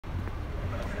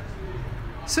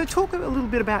So talk a little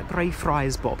bit about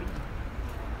Greyfriars Bobby.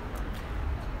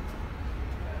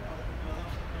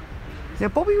 Now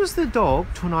Bobby was the dog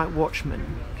to a night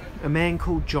watchman, a man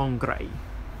called John Grey.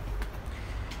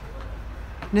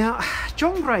 Now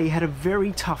John Grey had a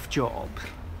very tough job.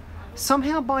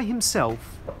 Somehow by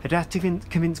himself had had to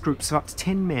convince groups of up to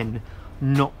 10 men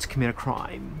not to commit a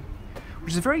crime,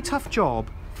 which is a very tough job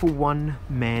for one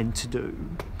man to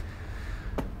do.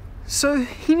 So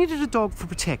he needed a dog for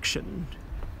protection.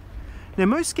 Now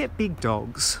most get big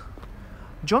dogs.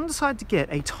 John decided to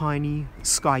get a tiny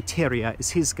Skye Terrier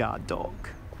as his guard dog,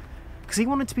 because he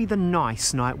wanted to be the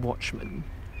nice night watchman.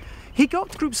 He'd go up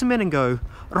to groups of men and go,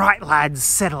 "Right lads,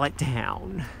 settle it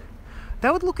down." They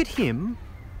would look at him,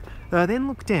 then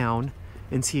look down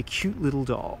and see a cute little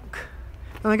dog.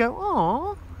 And they go,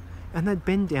 "Aww," and they'd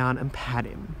bend down and pat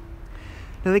him.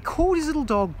 Now they called his little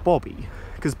dog Bobby,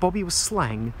 because Bobby was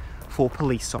slang for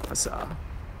police officer.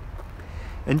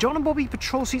 And John and Bobby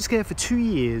patrolled suits together for 2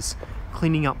 years,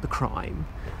 cleaning up the crime,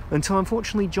 until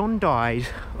unfortunately John died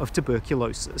of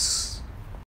tuberculosis.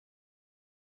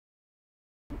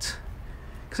 Because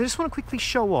I just want to quickly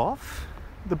show off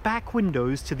the back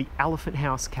windows to the Elephant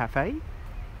House Cafe.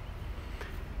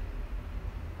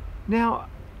 Now,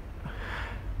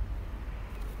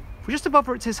 just above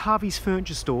where it says Harvey's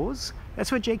Furniture Stores,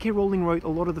 that's where J.K. Rowling wrote a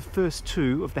lot of the first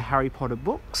 2 of the Harry Potter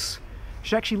books. You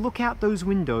should actually look out those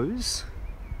windows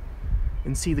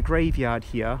and see the graveyard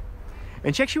here.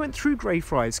 And she actually went through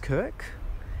Greyfriars Kirk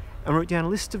and wrote down a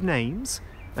list of names,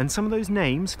 and some of those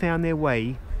names found their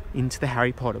way into the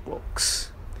Harry Potter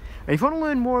books. And if you want to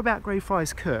learn more about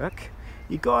Greyfriars Kirk,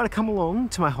 you gotta come along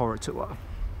to my horror tour.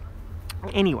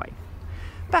 Anyway,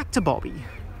 back to Bobby.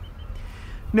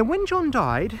 Now when John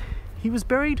died, he was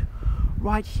buried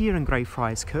right here in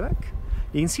Greyfriars Kirk.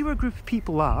 You can see where a group of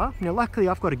people are. Now luckily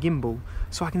I've got a gimbal,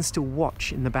 so I can still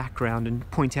watch in the background and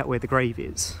point out where the grave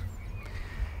is.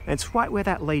 And it's right where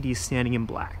that lady is standing in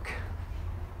black.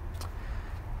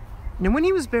 Now when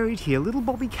he was buried here, little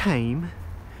Bobby came.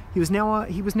 He was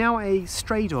now a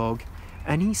stray dog,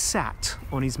 and he sat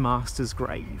on his master's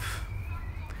grave.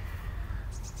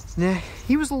 Now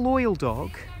he was a loyal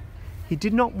dog. He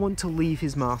did not want to leave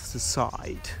his master's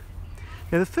side.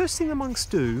 Now the first thing the monks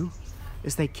do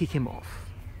is they kick him off,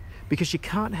 because you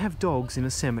can't have dogs in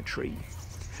a cemetery.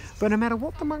 But no matter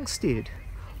what the monks did,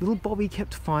 little Bobby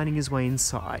kept finding his way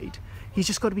inside. He's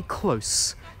just got to be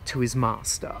close to his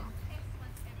master.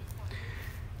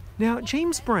 Now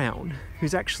James Brown,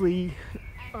 who's actually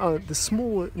the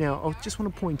smaller... Now I just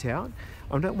want to point out,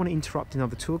 I don't want to interrupt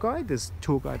another tour guide, there's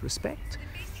tour guide respect.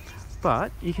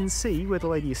 But you can see where the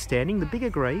lady is standing. The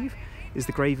bigger grave is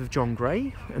the grave of John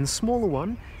Grey, and the smaller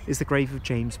one is the grave of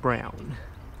James Brown.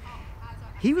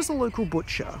 He was a local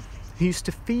butcher who used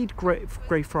to feed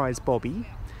Greyfriars Bobby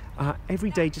every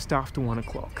day just after 1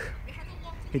 o'clock.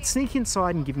 He'd sneak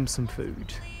inside and give him some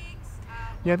food.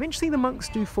 Now eventually the monks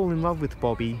do fall in love with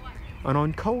Bobby, and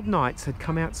on cold nights they'd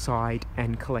come outside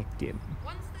and collect him.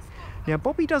 Now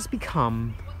Bobby does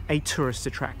become a tourist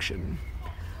attraction.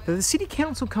 The city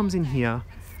council comes in here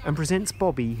and presents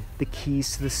Bobby the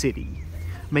keys to the city,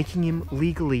 making him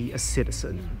legally a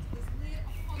citizen.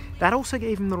 That also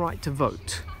gave him the right to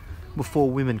vote,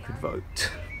 before women could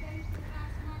vote.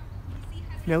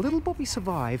 Now little Bobby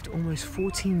survived almost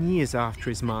 14 years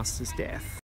after his master's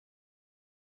death.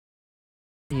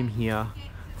 Him here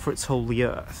for its holy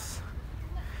earth.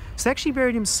 So they actually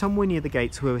buried him somewhere near the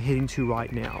gates where we're heading to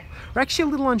right now. We're actually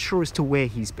a little unsure as to where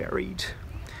he's buried.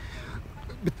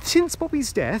 But since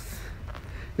Bobby's death,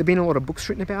 there have been a lot of books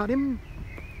written about him.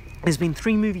 There's been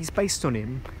 3 movies based on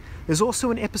him. There's also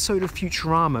an episode of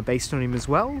Futurama based on him as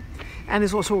well. And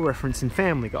there's also a reference in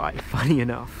Family Guy, funny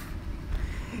enough.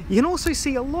 You can also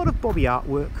see a lot of Bobby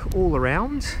artwork all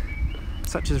around,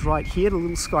 such as right here, the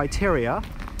little Skye Terrier.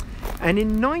 And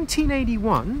in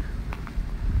 1981,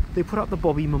 they put up the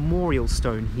Bobby Memorial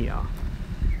Stone here.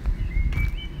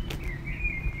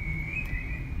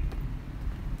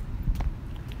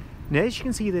 Now as you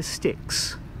can see, there's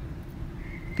sticks.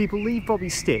 People leave Bobby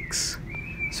sticks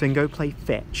so they can go play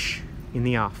fetch in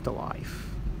the afterlife.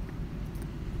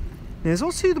 Now, there's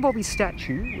also the Bobby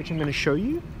statue, which I'm going to show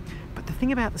you, but the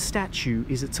thing about the statue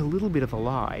is it's a little bit of a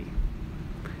lie.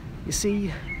 You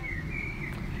see,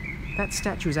 that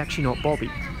statue is actually not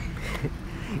Bobby.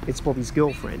 It's Bobby's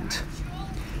girlfriend.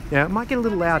 Now, it might get a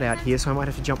little loud out here, so I might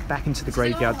have to jump back into the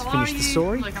graveyard to finish the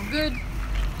story. Like, I'm good.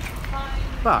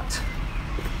 But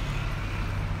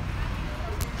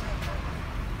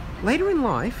later in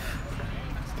life,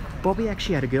 Bobby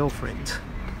actually had a girlfriend,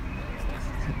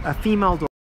 a female dog,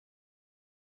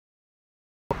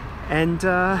 and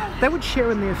they would share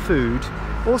in their food.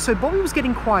 Also, Bobby was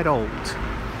getting quite old,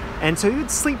 and so he would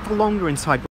sleep for longer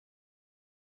inside,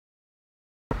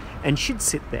 and she'd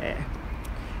sit there.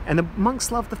 And the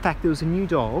monks loved the fact there was a new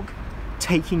dog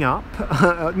taking up,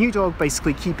 a new dog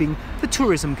basically keeping the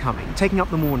tourism coming, taking up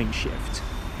the morning shift.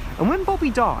 And when Bobby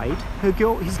died,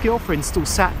 his girlfriend still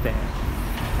sat there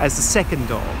as the second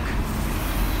dog.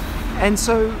 And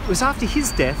so it was after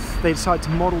his death they decided to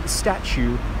model the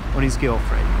statue on his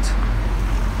girlfriend.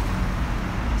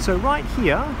 So right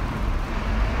here,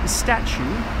 the statue,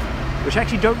 which I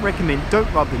actually don't recommend,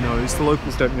 don't rub the nose, the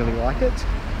locals don't really like it.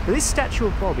 But this statue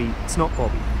of Bobby, it's not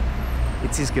Bobby,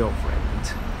 it's his girlfriend.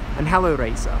 And hello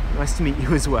Razor, nice to meet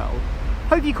you as well.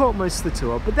 Hope you caught most of the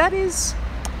tour, but that is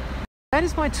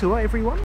my tour, everyone.